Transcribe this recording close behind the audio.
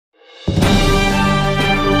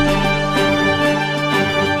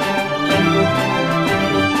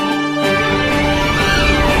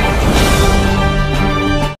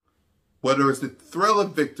Whether it's the thrill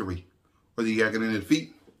of victory or the agony of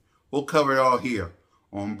defeat, we'll cover it all here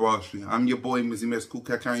on Broad Street. I'm your boy, Mizzy Mess Cool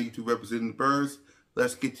Cat on YouTube representing the birds.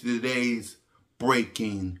 Let's get to today's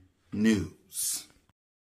breaking news.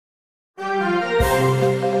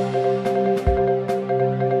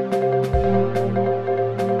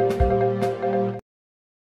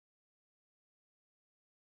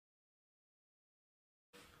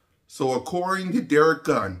 So according to Derek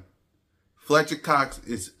Gunn, Fletcher Cox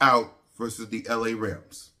is out versus the LA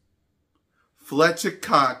Rams. Fletcher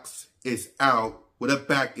Cox is out with a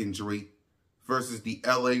back injury versus the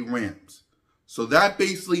LA Rams. So that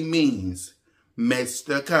basically means,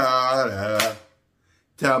 Mr. Carter,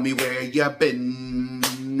 tell me where you been.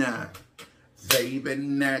 They've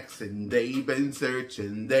been asking, they've been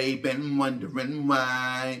searching, they've been wondering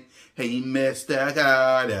why. Hey, Mr.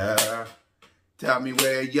 Carter, tell me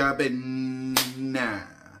where you been.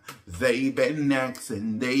 They've been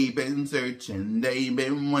asking, they've been searching, they've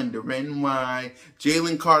been wondering why.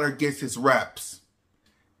 Jalen Carter gets his reps.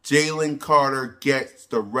 Jalen Carter gets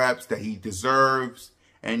the reps that he deserves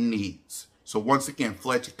and needs. So once again,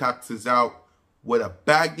 Fletcher Cox is out with a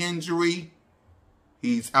back injury.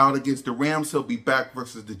 He's out against the Rams. He'll be back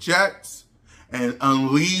versus the Jets. And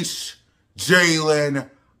unleash Jalen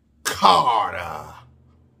Carter.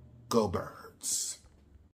 Go Birds.